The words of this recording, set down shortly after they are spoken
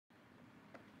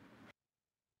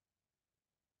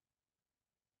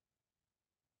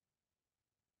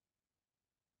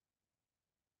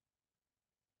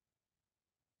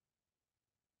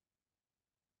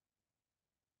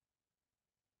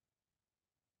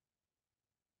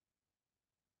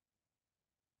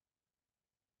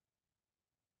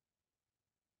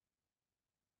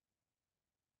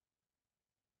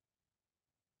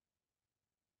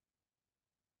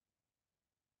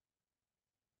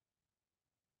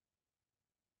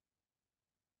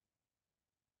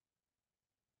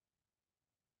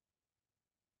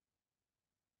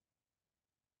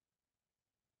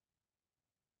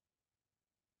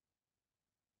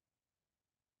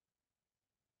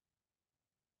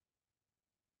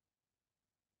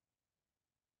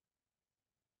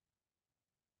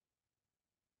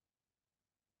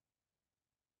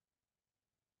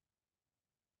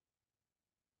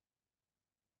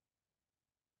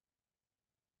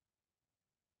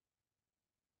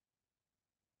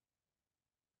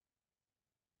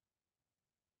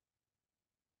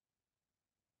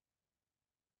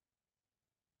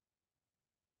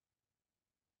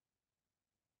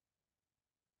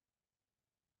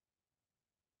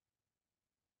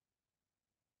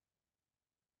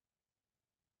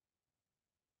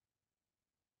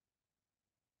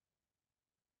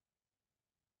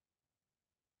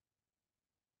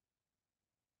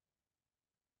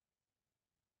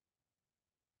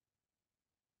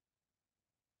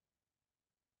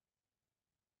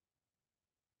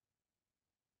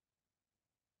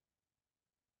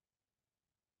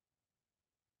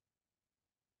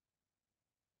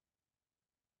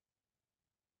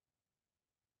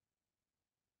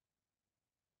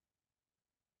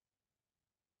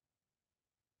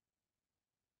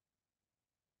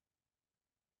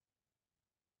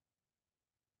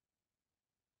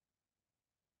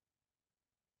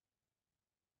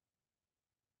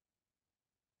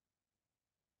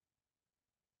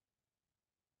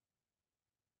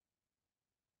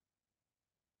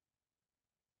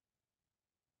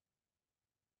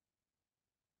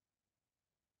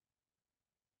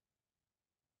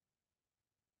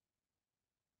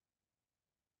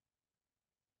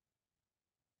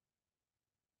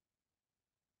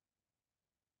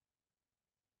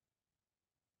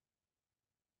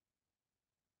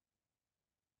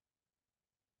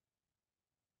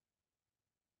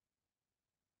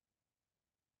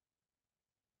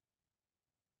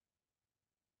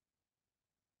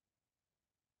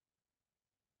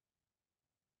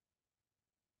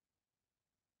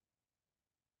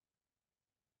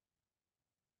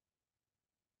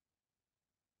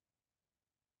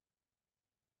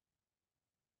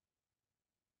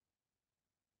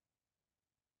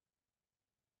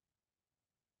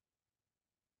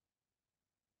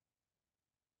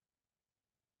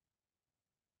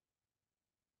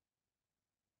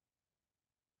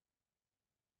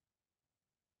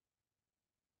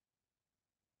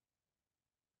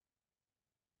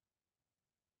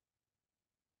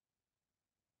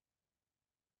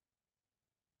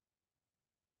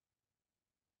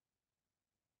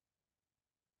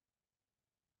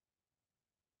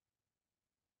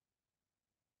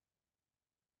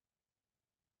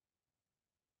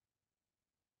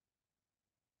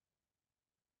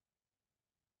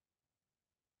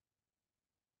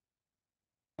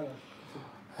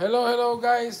Hello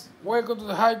guys, welcome to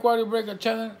the High Quality Breaker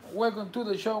channel. Welcome to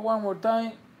the show one more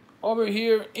time. Over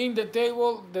here in the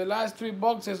table, the last three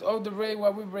boxes of the break,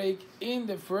 what we break in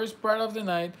the first part of the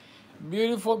night.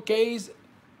 Beautiful case,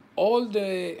 all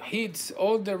the hits,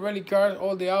 all the rally cards,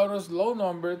 all the autos, low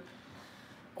numbered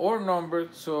or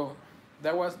numbered. So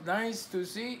that was nice to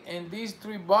see. And these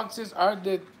three boxes are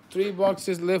the three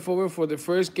boxes left over for the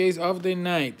first case of the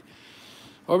night.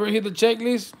 Over here the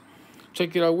checklist.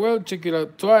 Check it out well, check it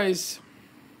out twice.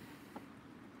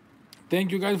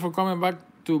 Thank you guys for coming back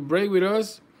to break with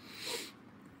us.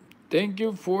 Thank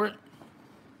you for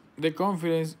the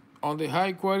confidence on the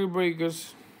high quality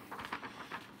breakers.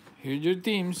 Here's your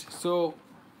teams. So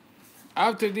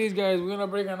after this, guys, we're gonna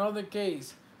break another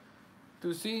case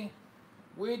to see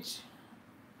which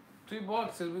three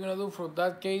boxes we're gonna do from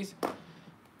that case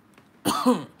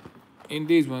in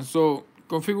this one. So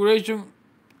configuration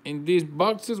in these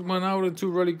boxes, 1 out of 2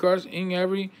 rally cards in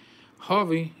every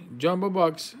hobby jumbo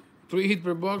box, 3 hits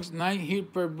per box, 9 hits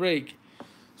per break.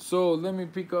 So let me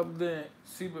pick up the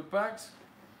silver packs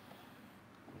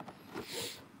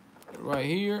right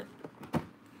here.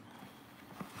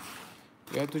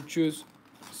 You have to choose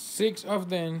 6 of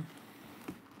them.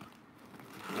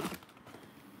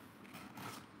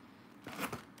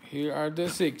 Here are the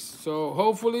 6. So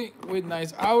hopefully with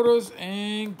nice autos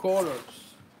and colors.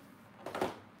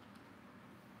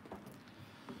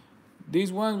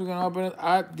 These ones we're gonna open it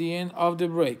at the end of the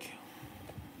break.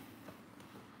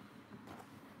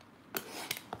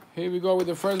 Here we go with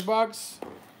the first box.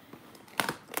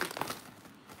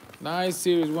 Nice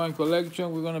Series 1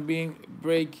 collection. We're gonna be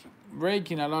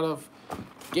breaking a lot of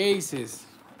cases.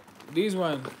 This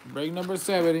one, break number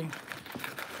 70.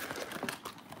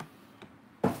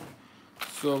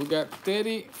 So we got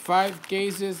 35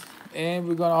 cases and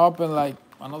we're gonna open like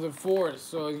another 4.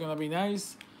 So it's gonna be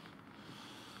nice.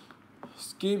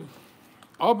 Skip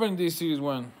open this Series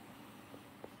 1.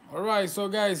 Alright, so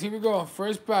guys, here we go.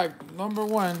 First pack, number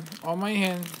 1 on my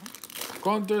hand.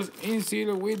 Counters in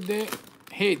zero with the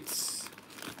hits.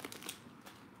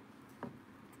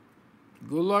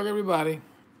 Good luck, everybody.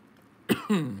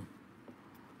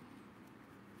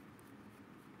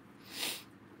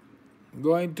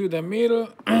 Going to the middle.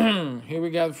 Here we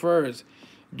got first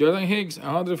Jordan Hicks,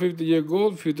 150-year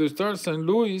gold, future star, St.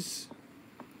 Louis.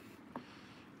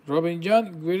 Robin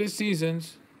John, greatest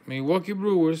seasons, Milwaukee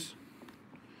Brewers.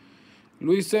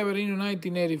 Luis Severino,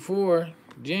 1984,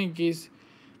 Yankees.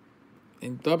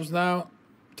 In TOPPS now,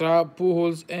 Trout,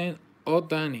 Pujols, and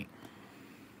Ohtani.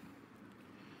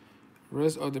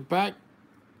 Rest of the pack.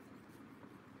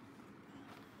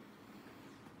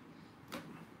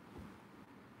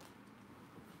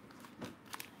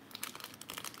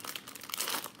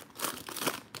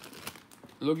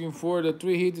 Looking for the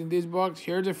 3 hits in this box.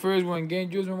 Here's the first one, Game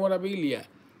Juice Memorabilia.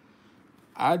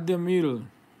 At the middle.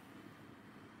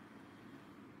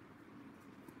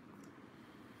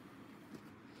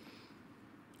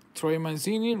 Troy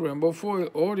Mancini, Rainbow Foil,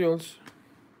 Orioles.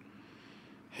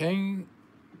 Hank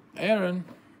Aaron.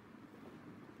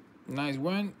 Nice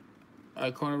one.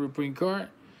 Iconic reprint card.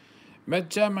 Matt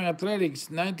Chapman, Athletics,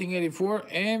 1984.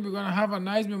 And we're going to have a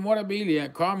nice memorabilia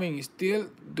coming.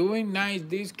 Still doing nice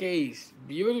this case.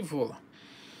 Beautiful.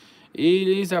 It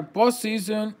is a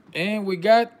postseason. And we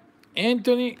got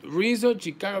Anthony Rizzo,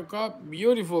 Chicago Cubs.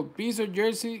 Beautiful piece of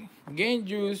jersey. Game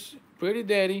Juice. Pretty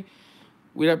daddy.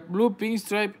 With a blue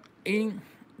pinstripe in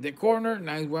the corner.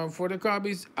 Nice one for the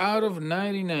Cubbies. Out of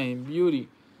 99. Beauty.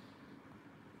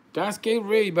 Cascade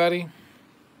Ray, buddy.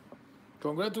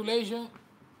 Congratulations.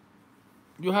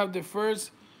 You have the first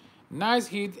nice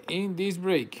hit in this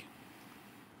break.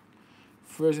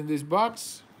 First in this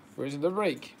box, first in the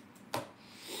break.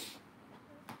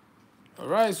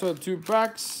 Alright, so 2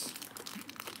 packs.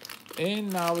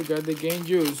 And now we got the Game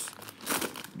Juice.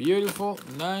 Beautiful,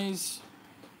 nice.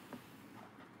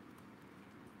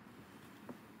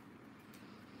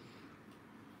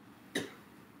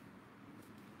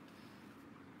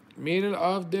 Middle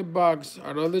of the box,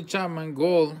 Aroldis Chapman,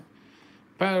 gold.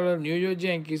 Parallel, New York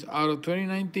Yankees, out of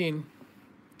 2019.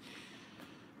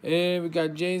 We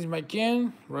got James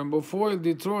McCann, Rainbow Foil,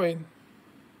 Detroit.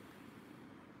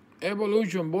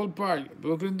 Evolution, Ballpark,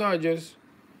 Brooklyn Dodgers.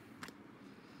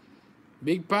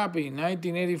 Big Papi,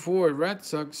 1984, Red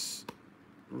Sox.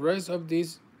 Rest of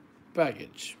this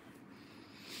package.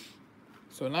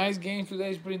 So nice game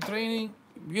today, spring training.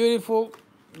 Beautiful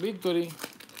victory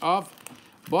of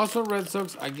Boston Red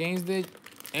Sox against the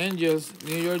Angels,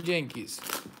 New York Yankees.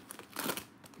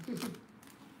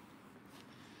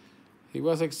 He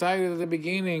was excited at the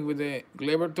beginning with the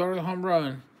Gleyber Torres home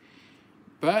run,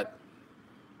 but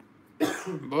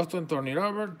Boston turned it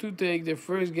over to take the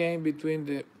first game between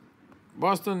the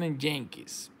Boston and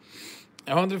Yankees.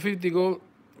 150 goal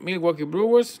Milwaukee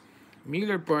Brewers,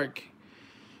 Miller Park,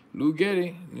 Lou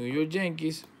Gehrig, New York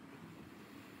Yankees,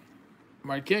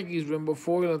 Markakis, Rainbow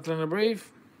Foil, Atlanta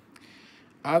Brave,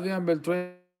 Adrian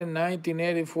Beltran,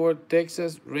 1984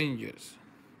 Texas Rangers.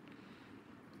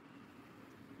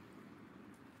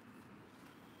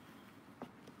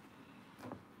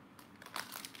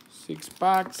 Six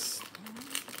packs.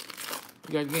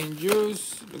 We got game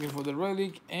juice, looking for the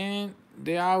relic and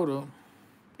the auto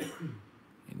in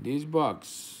this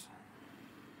box.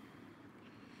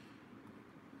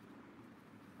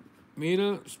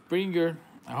 Middle Springer,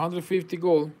 150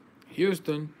 gold,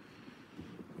 Houston.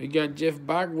 We got Jeff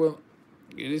Bagwell,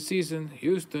 this season,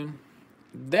 Houston.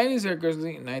 Dennis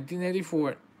Eckersley,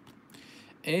 1984.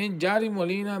 And Yadi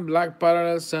Molina, Black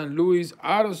Parallel, St. Louis,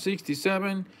 out of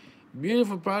 67.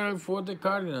 Beautiful parallel for the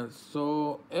Cardinals.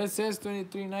 So SS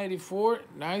 2394,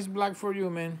 nice black for you,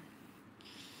 man.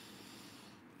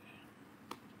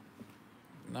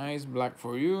 Nice black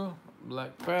for you,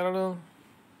 black parallel.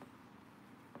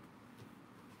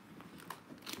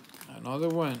 Another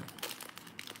one.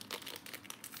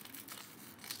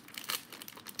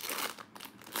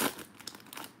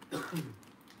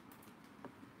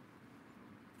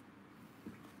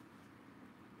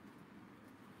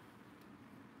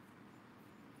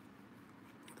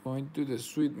 Going to the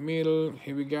sweet middle.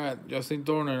 Here we got Justin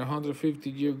Turner,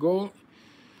 150-year gold.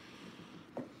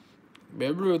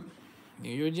 Babe Ruth, New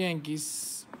York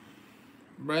Yankees.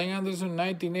 Brian Anderson,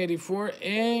 1984.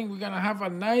 And we're going to have a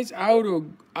nice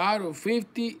auto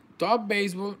 50 top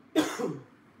baseball.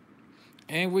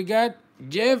 And we got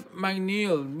Jeff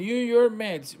McNeil, New York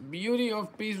Mets. Beauty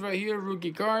of peace right here,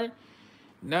 rookie card.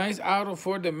 Nice auto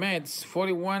for the Mets,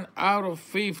 41 out of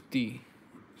 50.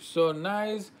 So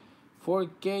nice for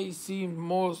KC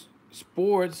Most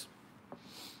Sports.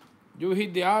 You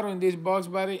hit the auto in this box,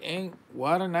 buddy, and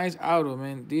what a nice auto,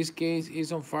 man. This case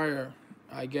is on fire.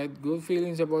 I get good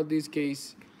feelings about this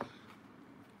case.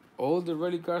 All the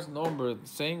relic cards numbered.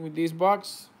 Same with this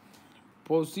box.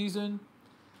 Postseason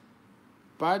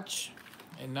patch.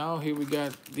 And now here we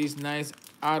got this nice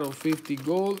auto 50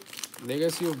 gold.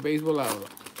 Legacy of baseball auto.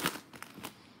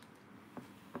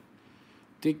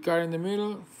 Thick card in the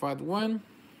middle. Fat one.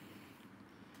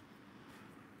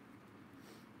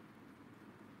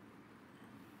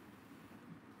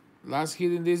 Last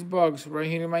hit in this box, right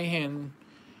here in my hand.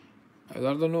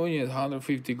 Eduardo Nunez,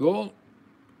 150 gold.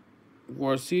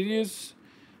 World Series.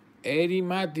 Eddie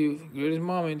Matthews, greatest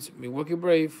moments, Milwaukee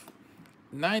Brave.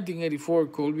 1984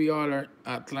 Colby Allard,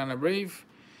 Atlanta Brave.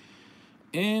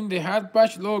 And the hot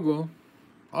patch logo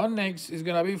on next is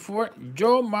gonna be for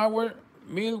Joe Mauer,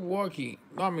 Milwaukee.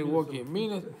 Not Milwaukee,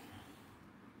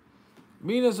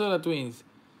 Minnesota Twins.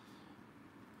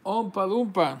 Oompa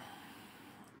Loompa.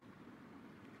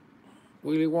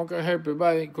 Willy Wonka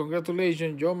everybody.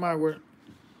 Congratulations, Joe Mauer,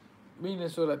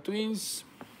 Minnesota Twins.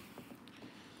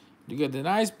 You get the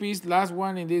nice piece, last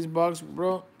one in this box,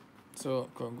 bro. So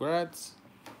congrats.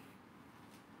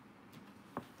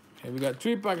 And we got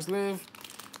 3 packs left,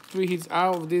 3 hits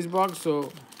out of this box.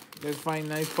 So let's find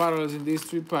nice parallels in these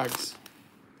 3 packs.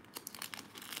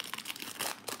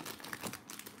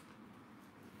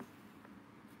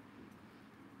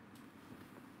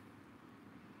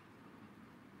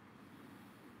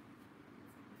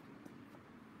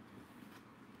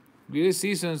 This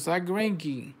season, Zach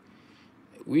Greinke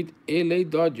with LA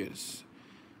Dodgers.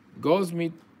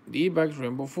 Goldsmith, D-backs,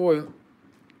 Rainbow Foil.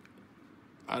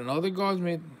 Another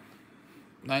Goldsmith,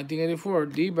 1984,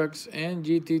 D-backs, and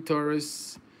GT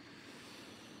Torres.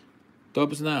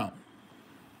 TOPPS now.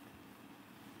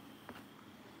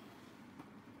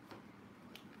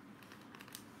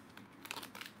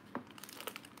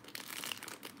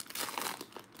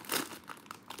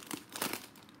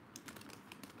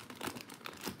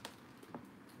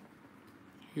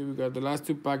 Here we got the last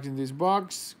 2 packs in this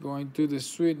box. Going to the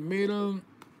sweet middle.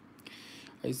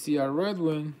 I see a red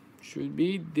one. Should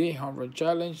be the home run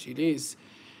challenge. It is.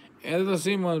 Elder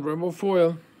Simmons, Rainbow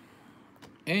Foil.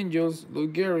 Angels, Lou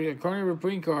Gehrig, a corner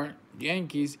reprint card.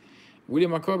 Yankees,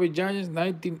 William McCovey, Giants,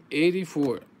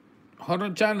 1984. Home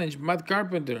run challenge, Matt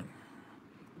Carpenter.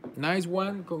 Nice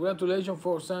one. Congratulations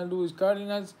for St. Louis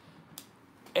Cardinals.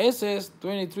 SS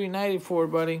 2394,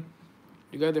 buddy.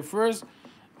 You got the first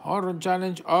home run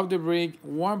challenge of the break,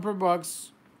 1 per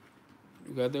box.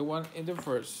 You got the one in the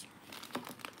first.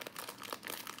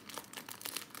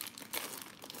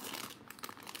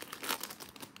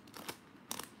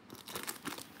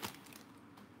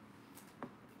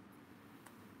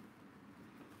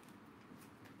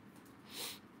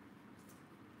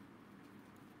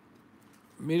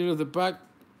 Middle of the pack,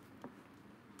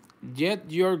 Jet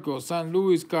Yorko, St.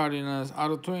 Louis Cardinals, out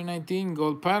of 2019,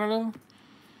 gold parallel.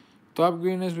 Top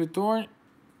Greenness Return,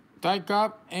 Ty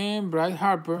Cobb, and Bryce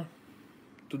Harper.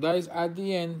 Two dice at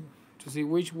the end to see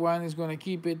which one is going to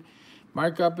keep it.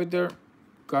 Mark Carpenter,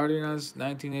 Cardinals,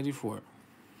 1984.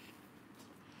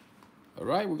 All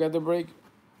right, we got the break.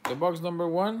 The box number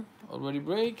 1 already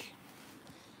break.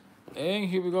 And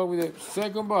here we go with the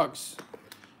second box.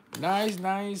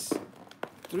 Nice.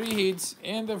 3 hits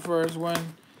in the first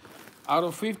one. Out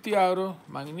of 50 auto,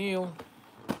 McNeil.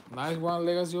 Nice one,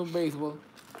 legacy of baseball.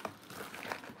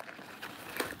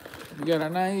 We got a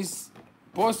nice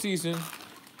postseason.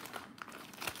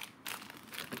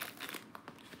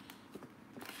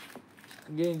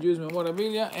 Again, juice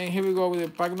memorabilia. And here we go with the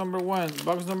pack number 1,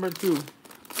 box number 2.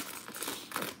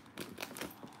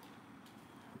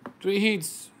 3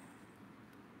 hits.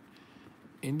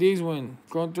 In this one,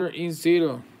 counter in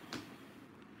 0.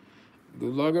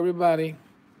 Good luck, everybody.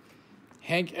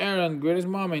 Hank Aaron, greatest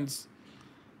moments.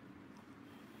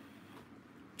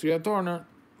 Tria Turner,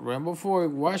 Rainbow Foil,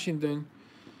 Washington.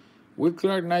 Will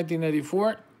Clark,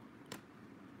 1984.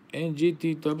 And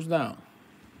GT Tops Down.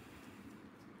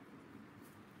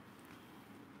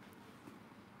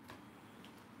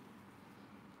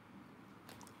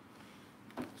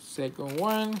 Second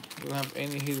one, we don't have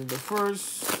any hit in the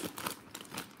first.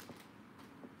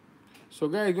 So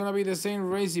guys, it's gonna be the same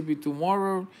recipe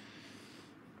tomorrow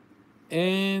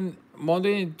and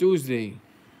Monday and Tuesday.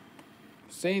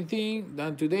 Same thing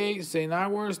done today, same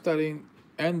hours, starting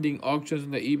ending auctions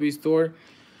in the eBay store.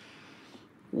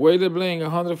 Wade Blank,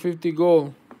 150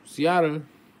 gold, Seattle.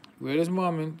 Greatest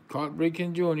moment, Cal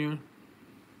Ripken Jr.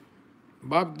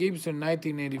 Bob Gibson,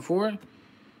 1984.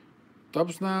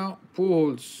 Tops Now,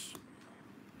 Pujols.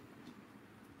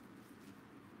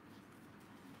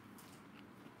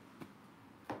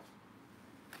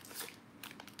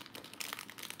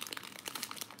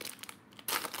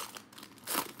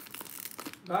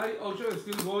 Guys, Ocho is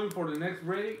still going for the next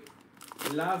break.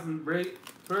 Last break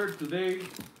for today.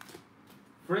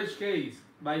 Fresh case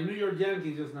by New York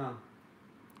Yankees just now.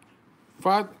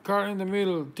 Fat card in the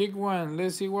middle, thick one.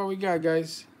 Let's see what we got,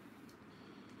 guys.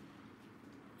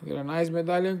 We got a nice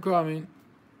medallion coming.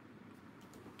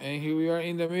 And here we are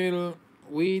in the middle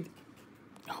with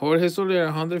Jorge Soler,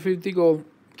 150 gold,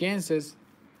 Kansas.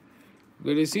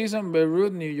 Good season,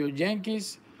 Beirut, New York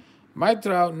Yankees. Mike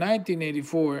Trout,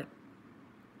 1984,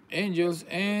 Angels.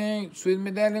 And sweet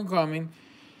medallion coming.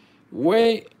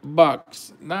 Way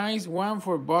Bucks. Nice one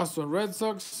for Boston Red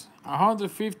Sox.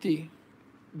 150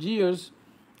 years.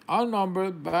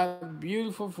 Unnumbered, but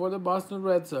beautiful for the Boston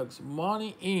Red Sox.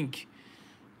 Money Inc.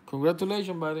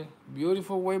 Congratulations, buddy.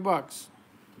 Beautiful way box.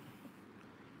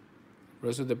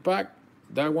 Rest of the pack.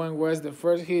 That one was the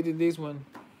first hit in this one.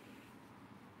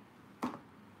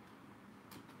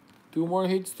 2 more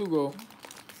hits to go.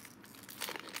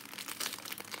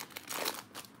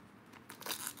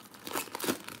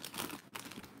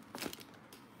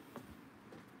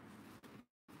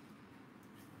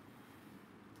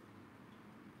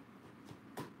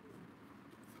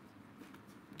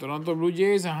 Toronto Blue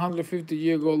Jays,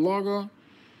 150-year gold logo.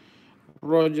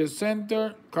 Roger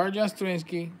Center, Carl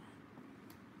Jastrzemski,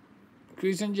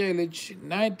 Christian Yelich,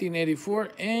 1984.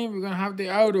 And we're going to have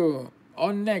the auto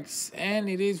on next. And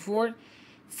it is for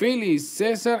Phillies,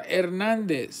 Cesar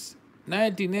Hernandez,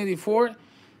 1984.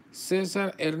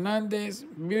 Cesar Hernandez,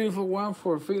 beautiful one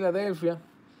for Philadelphia.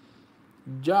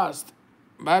 Just,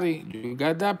 buddy, you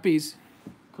got that piece.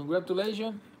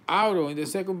 Congratulations. Auto in the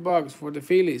second box for the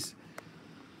Phillies.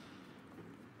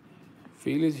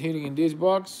 Phillies hitting in this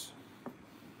box.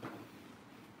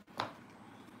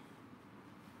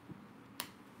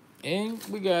 And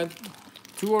we got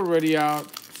 2 already out,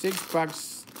 6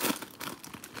 packs.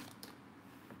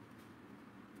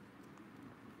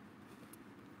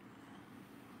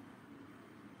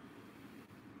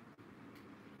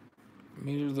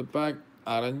 Middle of the pack,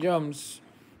 Aaron Jumps.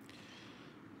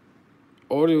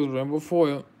 Orioles Rainbow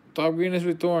Foil. Top Greenness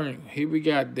Return. Here we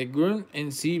got the Grun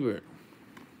and Seaver.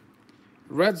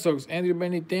 Red Sox, Andrew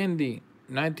Benintendi,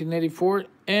 1984.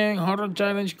 And Hunter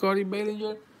Challenge, Cody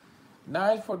Bellinger.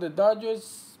 Nice for the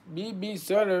Dodgers, B.B.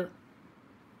 Sutter.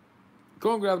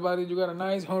 Congrats, buddy. You got a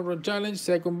nice home run challenge.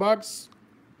 Second box.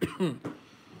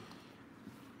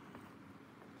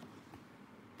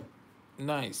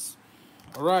 Nice.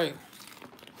 All right.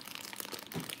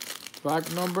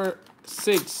 Pack number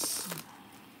 6.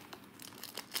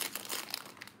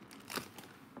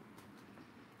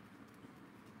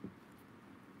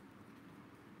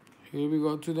 Here we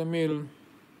go to the middle.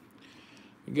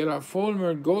 We get our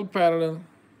Fulmer Gold Parallel,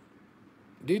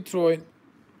 Detroit,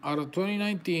 out of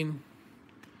 2019.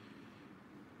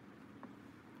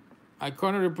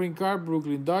 Iconic reprint card,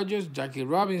 Brooklyn Dodgers, Jackie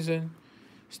Robinson.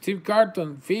 Steve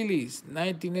Carton, Phillies,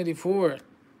 1984.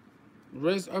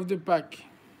 Rest of the pack.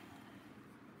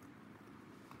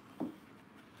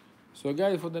 So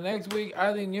guys, for the next week,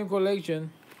 adding new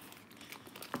collection.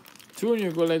 2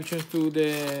 new collections to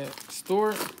the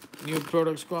store. New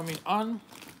products coming on.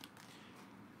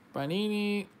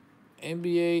 Panini,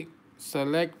 NBA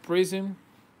Select Prism.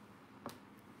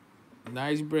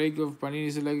 Nice break of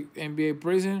Panini Select NBA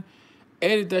Prism.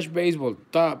 Heritage Baseball,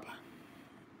 top.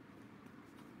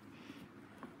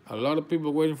 A lot of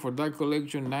people waiting for that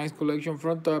collection. Nice collection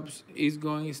from Topps. Is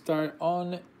going to start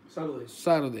on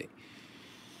Saturday.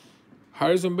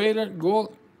 Harrison Bader,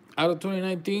 gold, out of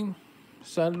 2019.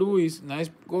 St. Louis, nice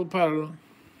gold parallel.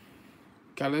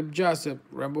 Caleb Joseph,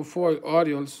 Rainbow Foil,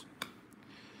 Orioles.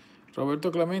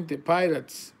 Roberto Clemente,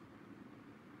 Pirates.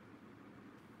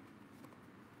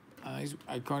 Nice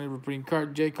iconic reprint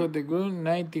card. Jacob DeGrom,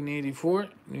 1984,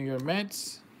 New York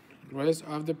Mets. Rest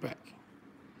of the pack.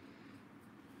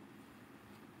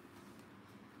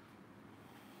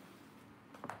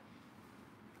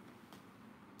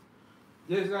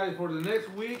 Yes, guys, for the next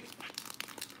week,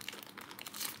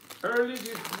 early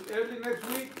next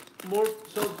week, more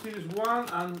South Series 1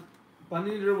 and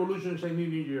Panini Revolution Chinese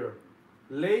New Year.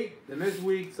 Late the next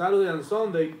week, Saturday and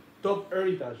Sunday, Top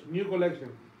Heritage, new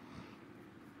collection.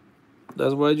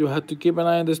 That's why you have to keep an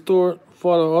eye on the store.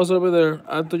 Follow us over there.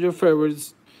 Add to your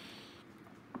favorites.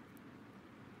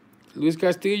 Luis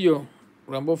Castillo,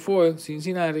 Rainbow Foil,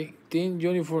 Cincinnati. Team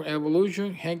Uniform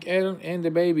Evolution, Hank Aaron, and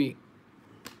the baby.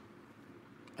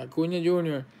 Acuna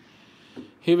Jr.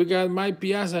 Here we got Mike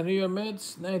Piazza, New York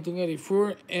Mets,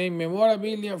 1984. And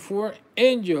memorabilia for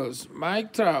Angels,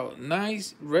 Mike Trout.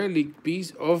 Nice relic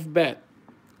piece of bat.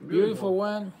 Beautiful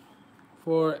one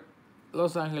for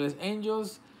Los Angeles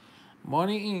Angels.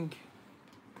 Money Inc.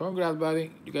 Congrats,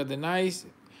 buddy. You got the nice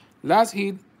last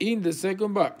hit in the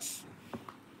second box.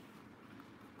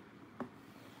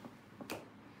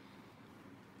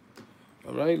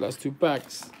 All right, last 2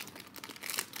 packs.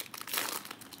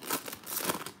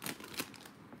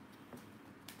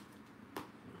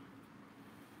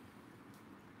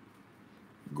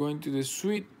 Going to the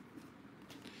suite.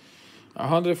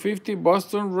 150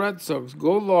 Boston Red Sox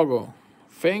gold logo,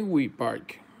 Fenway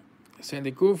Park.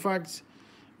 Sandy Koufax,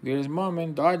 Greatest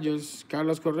Moment, Dodgers,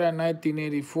 Carlos Correa,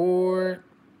 1984.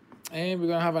 And we're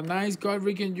going to have a nice Cal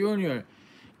Ripken Jr.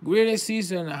 Greatest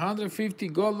Season, 150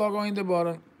 gold logo in the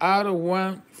bottom, out of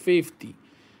 150.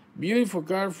 Beautiful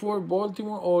card for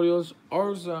Baltimore Orioles,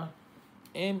 Urza,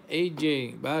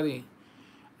 MAJ. Buddy,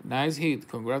 nice hit.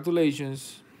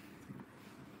 Congratulations.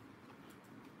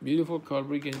 Beautiful Cal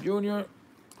Ripken Jr.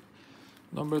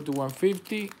 Number to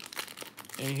 150.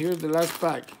 And here's the last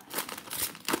pack.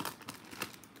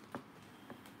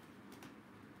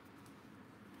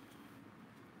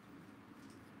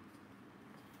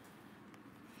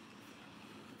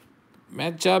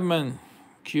 Matt Chapman,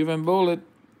 Cuban Bullet,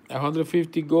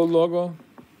 150 gold logo.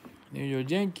 New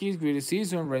York Yankees, Greatest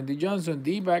Season, Randy Johnson,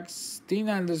 D-backs, Tim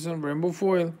Anderson, Rainbow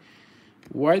Foil.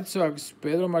 White Sox,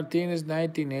 Pedro Martinez,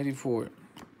 1984.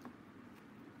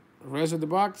 Rest of the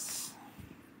box.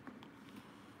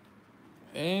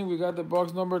 And we got the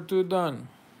box number 2 done.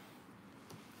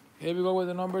 Here we go with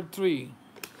the number 3.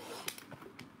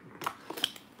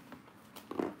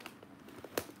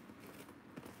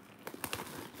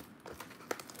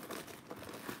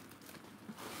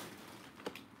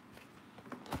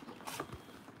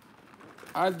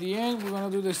 At the end, we're going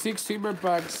to do the 6 silver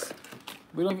packs.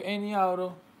 We don't have any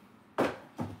auto.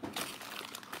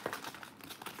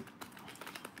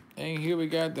 And here we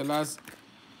got the last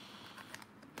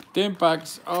 10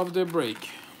 packs of the break.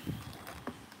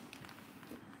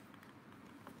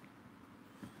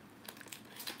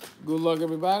 Good luck,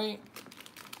 everybody.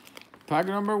 Pack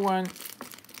number 1.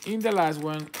 In the last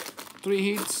one,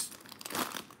 3 hits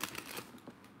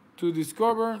to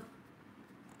discover,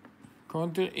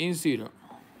 counter in 0.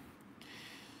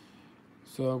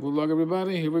 So good luck,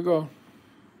 everybody. Here we go.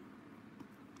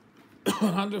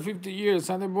 150 years,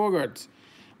 Sander Bogarts,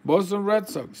 Boston Red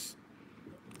Sox,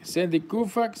 Sandy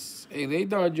Koufax, LA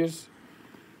Dodgers.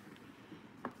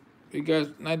 We got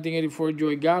 1984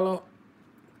 Joey Gallo,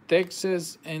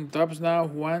 Texas, and Topps Now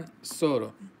Juan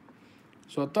Soto.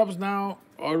 So Topps Now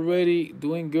already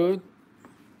doing good.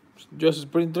 Just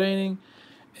spring training,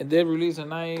 and they released a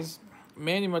nice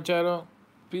Manny Machado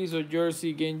piece of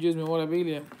jersey, game used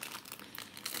memorabilia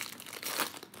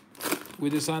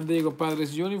with the San Diego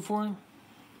Padres uniform.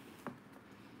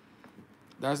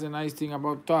 That's the nice thing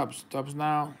about Topps. Topps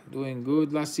Now doing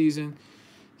good last season.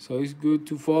 So it's good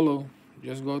to follow.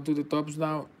 Just go to the TOPPS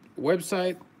Now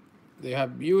website. They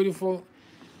have beautiful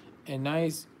and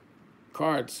nice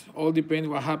cards. All depends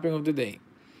what happened of the day.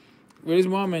 Greatest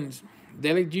moments: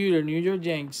 Derek Jeter, New York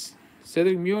Yankees.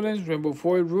 Cedric Mullins, Rainbow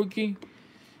Foil rookie.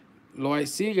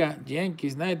 Loaiziga,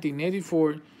 Yankees,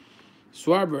 1984.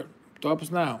 Schwarber,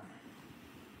 TOPPS Now.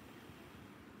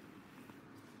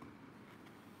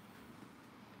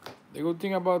 The good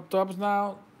thing about TOPPS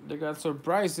Now, they got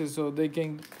surprises, so they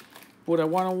can put a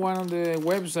one-on-one on the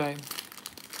website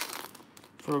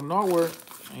from nowhere,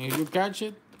 and if you catch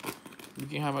it, you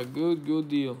can have a good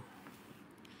deal.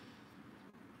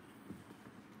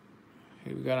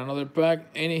 Here we got another pack.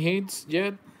 Any hits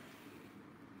yet?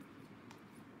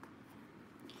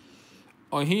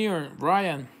 On here,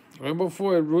 Ryan, Rainbow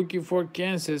Foil rookie for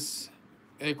Kansas.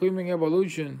 Equipment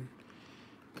Evolution,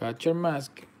 catcher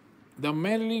mask. The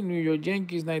Medley, New York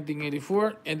Yankees,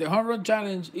 1984. And the home run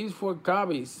challenge is for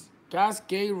Cubbies.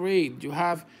 Cascade Raid. You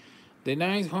have the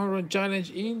nice home run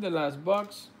challenge in the last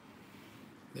box.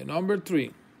 The number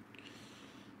 3.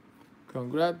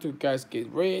 Congrats to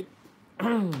Cascade Raid.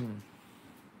 Kyle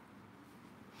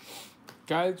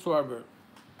Schwarber.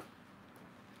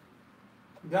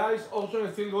 Guys,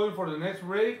 also still going for the next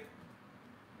break.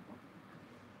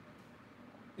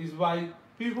 Is by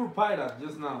Pittsburgh Pirates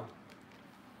just now.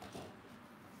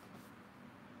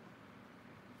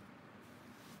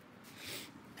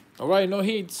 All right, no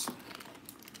hits.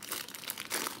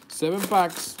 7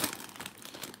 packs.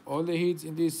 All the hits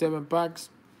in these 7 packs.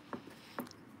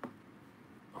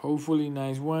 Hopefully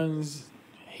nice ones.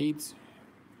 Hits.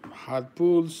 Hot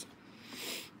pulls.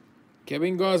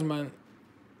 Kevin Gausman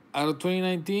out of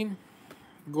 2019.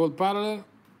 Gold Parallel.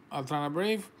 Atlanta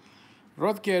Brave.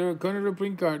 Rod Carter, Conner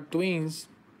reprint card, Twins.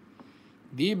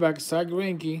 D-back, Zach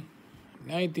Greinke,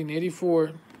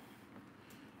 1984.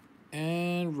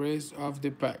 And rest of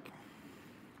the pack.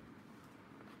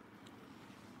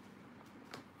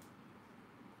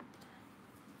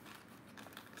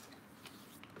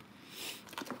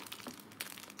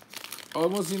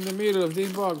 Almost in the middle of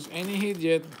this box. Any hit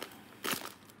yet?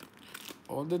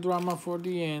 All the drama for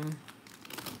the end.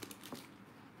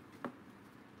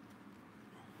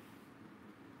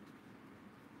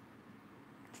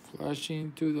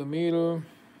 Flashing to the middle.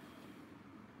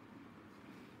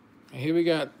 And here we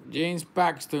got James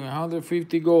Paxton,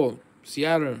 150 gold,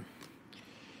 Seattle.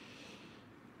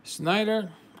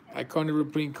 Snyder, iconic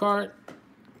reprint card.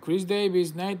 Chris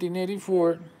Davis,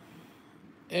 1984.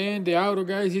 And the auto,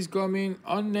 guys, is coming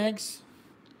on next.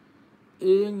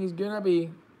 And it's gonna be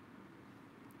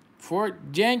for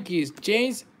Yankees,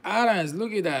 Chase Adams.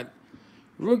 Look at that.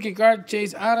 Rookie card,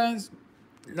 Chase Adams.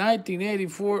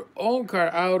 1984 on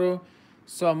card auto.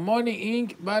 Some money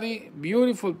ink, buddy.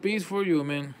 Beautiful piece for you,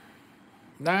 man.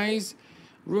 Nice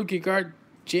rookie card,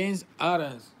 Chase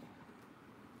Adams.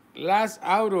 Last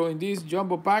auto in these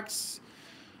jumbo packs.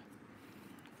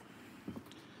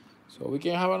 So we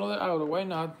can have another auto. Why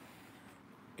not?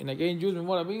 And again, use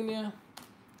memorabilia.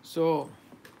 So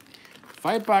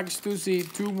 5 packs to see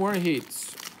 2 more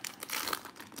hits.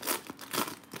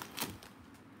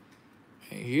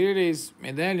 Here it is,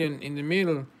 medallion in the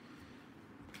middle.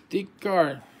 Thick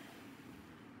card.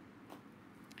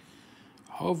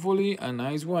 Hopefully a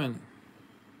nice one.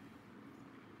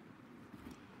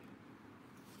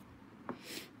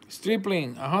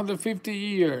 Stripling,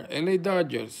 150-year, LA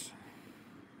Dodgers.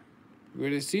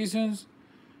 Greatest seasons,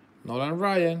 Nolan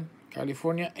Ryan,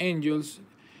 California Angels,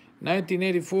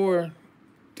 1984,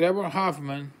 Trevor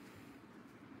Hoffman,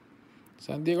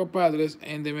 San Diego Padres,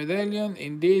 and the medallion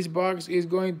in this box is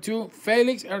going to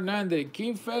Felix Hernandez,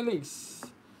 King Felix.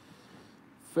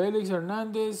 Felix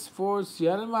Hernandez for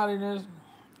Seattle Mariners,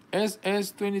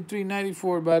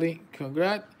 SS2394, buddy.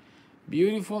 Congrats.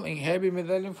 Beautiful and heavy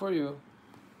medallion for you.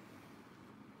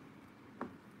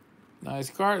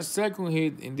 Nice card, second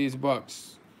hit in this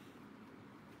box.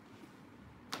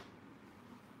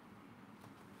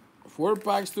 4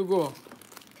 packs to go.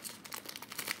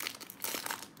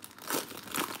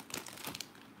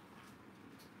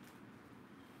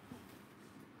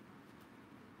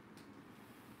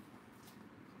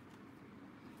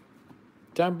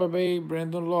 Tampa Bay,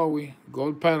 Brendan Lowe,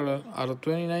 gold parallel out of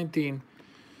 2019.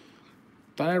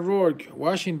 Tanner Rourke,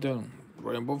 Washington,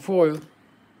 rainbow foil.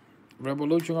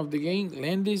 Revolution of the game,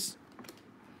 Landis.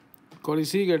 Cody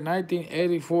Seager,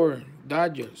 1984,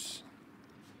 Dodgers.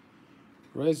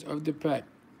 Rest of the pack.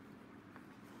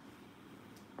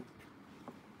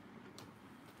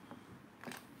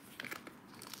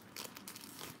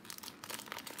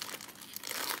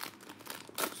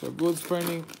 So good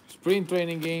spring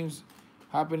training games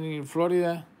happening in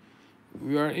Florida.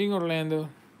 We are in Orlando,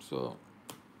 so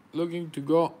looking to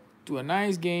go to a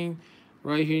nice game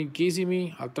right here in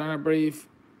Kissimmee, Altana Brave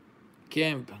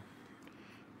Camp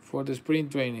for the spring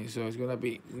training. So it's gonna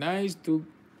be nice to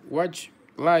watch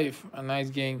live a nice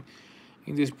game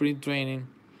in the spring training.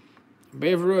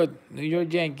 Babe Ruth, New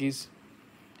York Yankees.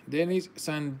 Dennis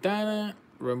Santana,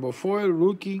 Rainbow Foil,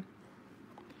 rookie.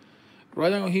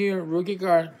 Right on here, rookie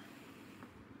card.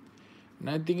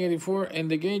 1984. And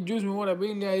the game juice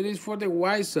memorabilia, it is for the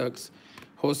White Sox.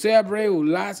 Jose Abreu,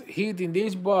 last hit in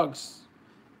this box.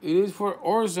 It is for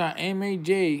Orsa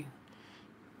MAJ.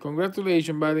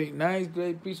 Congratulations, buddy. Nice,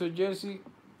 great piece of jersey.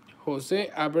 Jose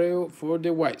Abreu for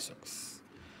the White Sox.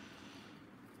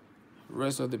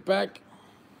 Rest of the pack.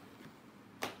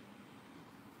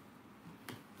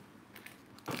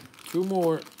 Two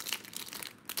more.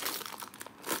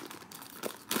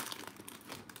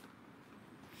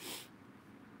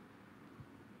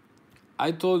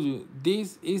 I told you,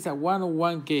 this is a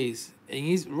one-on-one case, and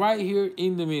it's right here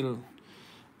in the middle.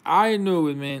 I knew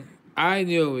it, man. I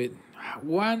knew it.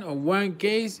 One-on-one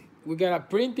case. We got a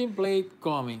printing plate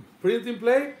coming. Printing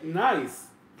plate, nice.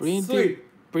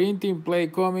 Printing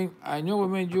plate coming. I know,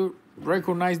 man, you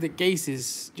recognize the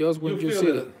cases just when you see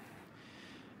it.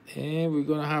 And we're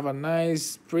gonna have a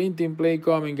nice printing plate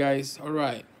coming, guys. All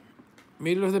right,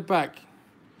 middle of the pack.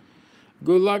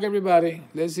 Good luck, everybody.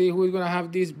 Let's see who's gonna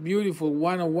have this beautiful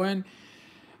one-on-one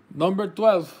number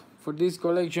 12 for this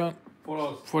collection For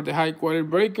us. for the high quality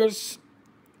breakers.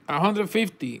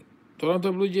 150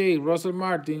 Toronto Blue Jays, Russell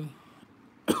Martin.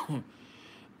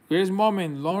 Greatest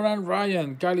moment, Lauren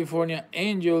Ryan, California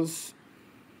Angels.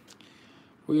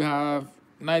 We have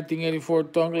 1984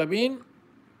 Tom Lavine.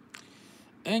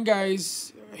 And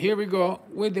guys, here we go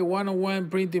with the one-on-one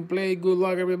printing plate. Good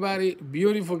luck, everybody.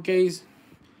 Beautiful case.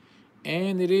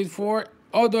 And it is for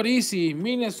Odorizzi,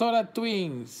 Minnesota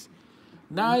Twins.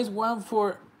 Nice one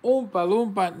for Oompa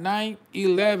Loompa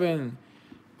 911.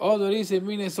 Odorizzi,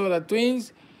 Minnesota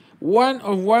Twins. 1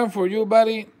 of 1 for you,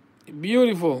 buddy.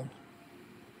 Beautiful.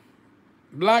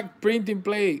 Black printing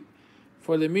plate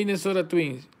for the Minnesota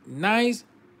Twins. Nice,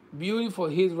 beautiful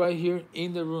hit right here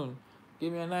in the room.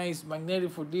 Give me a nice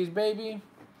magnetic for this baby.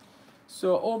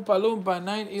 So Oompa Loompa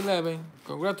 911.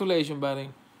 Congratulations, buddy.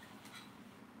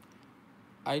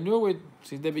 I knew it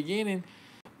since the beginning.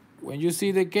 When you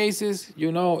see the cases,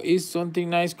 you know it's something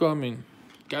nice coming.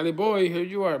 Cali boy, here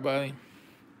you are, buddy.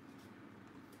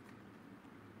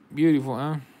 Beautiful,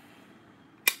 huh?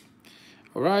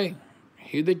 All right,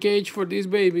 here's the cage for this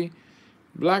baby.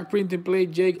 Black printing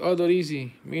plate, Jake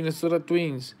Odorizzi, Minnesota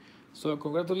Twins. So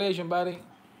congratulations, buddy.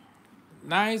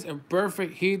 Nice and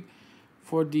perfect hit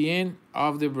for the end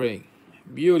of the break.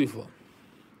 Beautiful.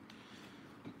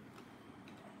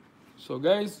 So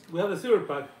guys, We have the silver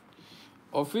pack.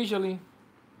 officially,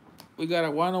 we got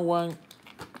a one-on-one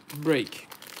break.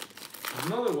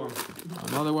 Another one.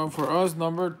 Another one for us,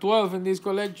 number 12 in this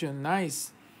collection.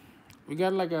 Nice. We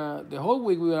got like the whole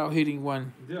week without hitting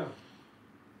one. Yeah.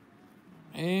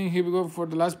 And here we go for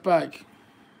the last pack.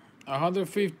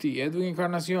 150, Edwin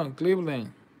Encarnacion,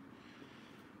 Cleveland.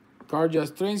 Carl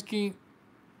Jastrzębski,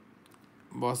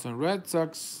 Boston Red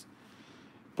Sox.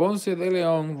 Ponce de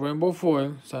Leon, Rainbow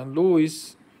Foil, St.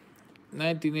 Louis.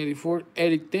 1984,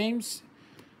 Eric Thames.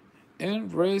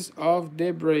 And rest of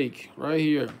the break right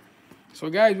here. So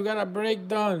guys, we got a break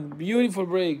done. Beautiful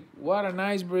break. What a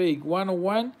nice break.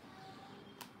 101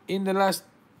 in the last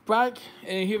pack.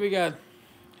 And here we got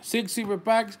 6 silver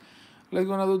packs. Let's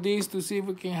gonna do this to see if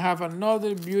we can have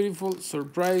another beautiful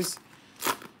surprise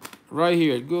right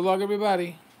here. Good luck,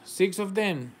 everybody. 6 of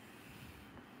them.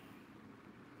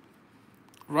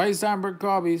 Rice Sandberg,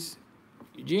 Cubbies.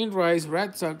 Gene Rice,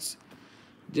 Red Sox.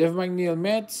 Jeff McNeil,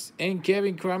 Mets. And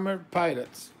Kevin Kramer,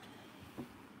 Pirates.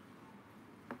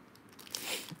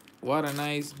 What a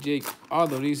nice Jake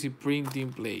Odorizzi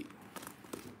printing plate.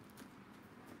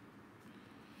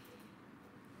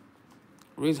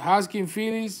 Rhys Hoskins,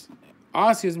 Phillies.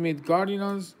 Ozzie Smith,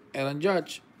 Cardinals. Aaron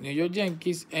Judge, New York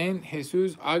Yankees. And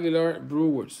Jesus Aguilar,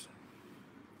 Brewers.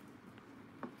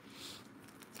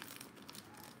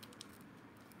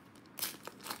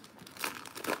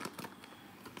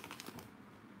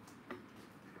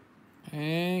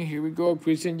 And here we go,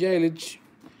 Christian Yelich,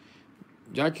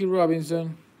 Jackie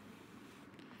Robinson,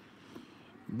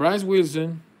 Bryce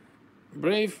Wilson,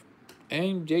 Brave,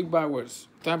 and Jake Bowers.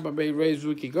 Tampa Bay Rays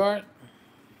rookie card.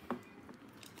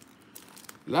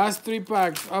 Last 3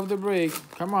 packs of the break.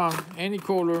 Come on, any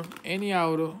color, any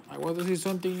auto. I want to see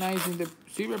something nice in the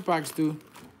silver packs too.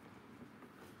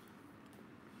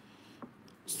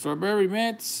 Strawberry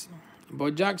Mets,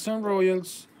 Bo Jackson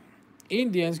Royals,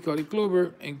 Indians, Cody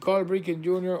Kluber, and Carl Bricken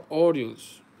Jr.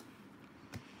 Orioles.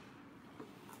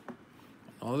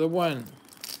 Another one.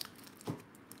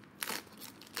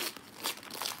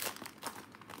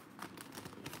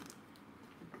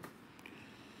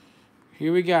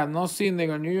 Here we got No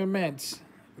Syndergaard, New York Mets,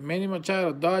 Manny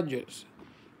Machado, Dodgers,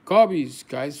 Cubbies,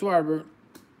 Kyle Schwarber,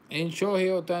 and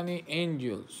Shohei Ohtani,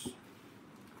 Angels.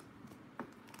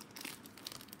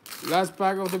 Last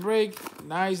pack of the break.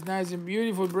 Nice and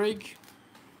beautiful break.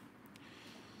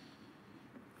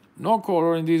 No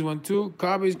color in this one too.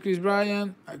 Cubbies, Chris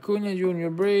Bryant, Acuna Jr.,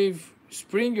 Brave,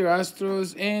 Springer,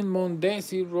 Astros, and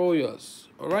Mondesi, Royals.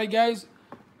 Alright guys,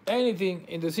 anything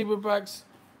in the super packs,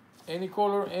 any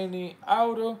color, any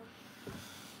auto.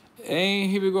 And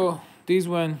here we go. This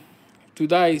one to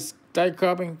dice. Ty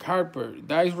Cobb and Harper.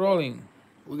 Dice rolling.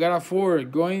 We got a 4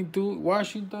 going to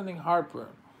Washington and Harper.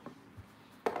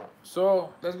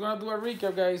 So let's gonna do a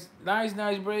recap, guys. Nice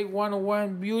break.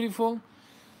 101, beautiful.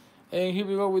 And here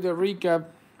we go with a recap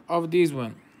of this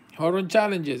one. Home run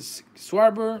challenges: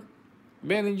 Schwarber,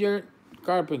 Bellinger,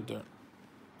 Carpenter.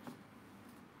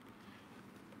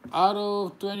 Out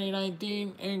of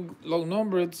 2019 and long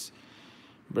numbers: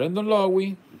 Brendan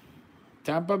Lowe,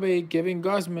 Tampa Bay, Kevin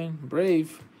Gausman,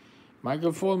 Brave,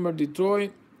 Michael Fulmer,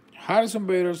 Detroit, Harrison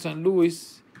Bader, St.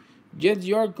 Louis, Jets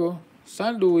Yorko,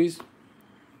 St. Louis,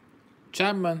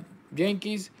 Chapman,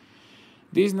 Yankees.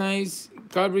 This nice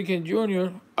Cal Ripken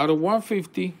Jr. out of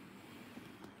 150,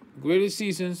 greatest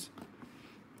seasons,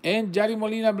 and Yadi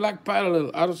Molina Black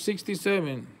Parallel out of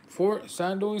 67 for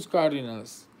St. Louis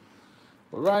Cardinals.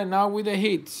 All right, now with the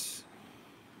hits.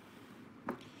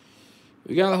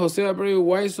 We got Jose Abreu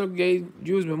White Sox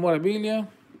Juice Memorabilia.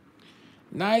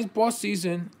 Nice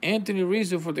postseason, Anthony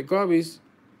Rizzo for the Cubbies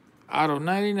out of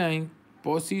 99,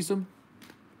 postseason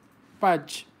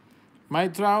patch.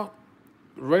 Mike Trout,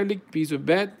 relic piece of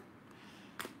bat.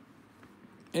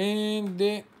 And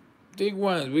the big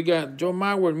ones, we got Joe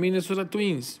Mauer, Minnesota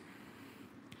Twins.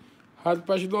 Hot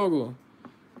patch logo.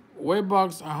 Way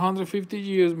Box 150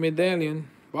 years medallion,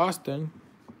 Boston.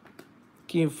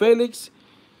 Kim Felix,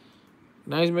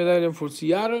 nice medallion for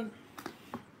Seattle.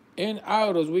 And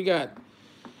autos, we got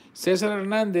Cesar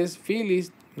Hernandez,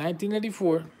 Phillies,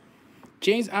 1984.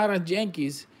 James Adams,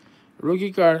 Yankees,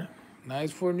 rookie card,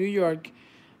 nice for New York.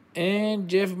 And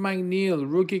Jeff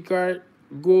McNeil, rookie card,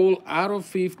 gold out of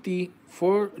 50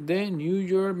 for the New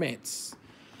York Mets.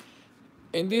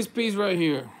 And this piece right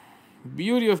here,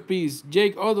 beauty of piece,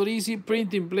 Jake Odorizzi,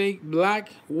 printing plate, black,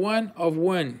 1 of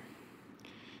 1.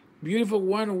 Beautiful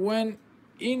 1 of 1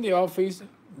 in the office,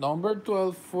 number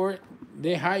 12 for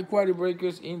the high quality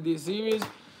breakers in this series.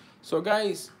 So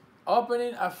guys,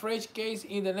 opening a fresh case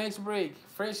in the next break.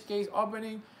 Fresh case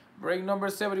opening, break number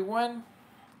 71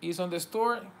 is on the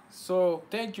store. So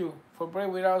thank you for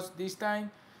playing with us this time.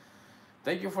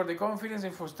 Thank you for the confidence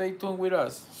and for stay tuned with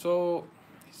us. So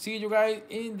see you guys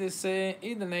in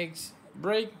the next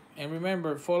break. And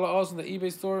remember, follow us on the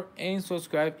eBay store and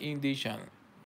subscribe in this channel.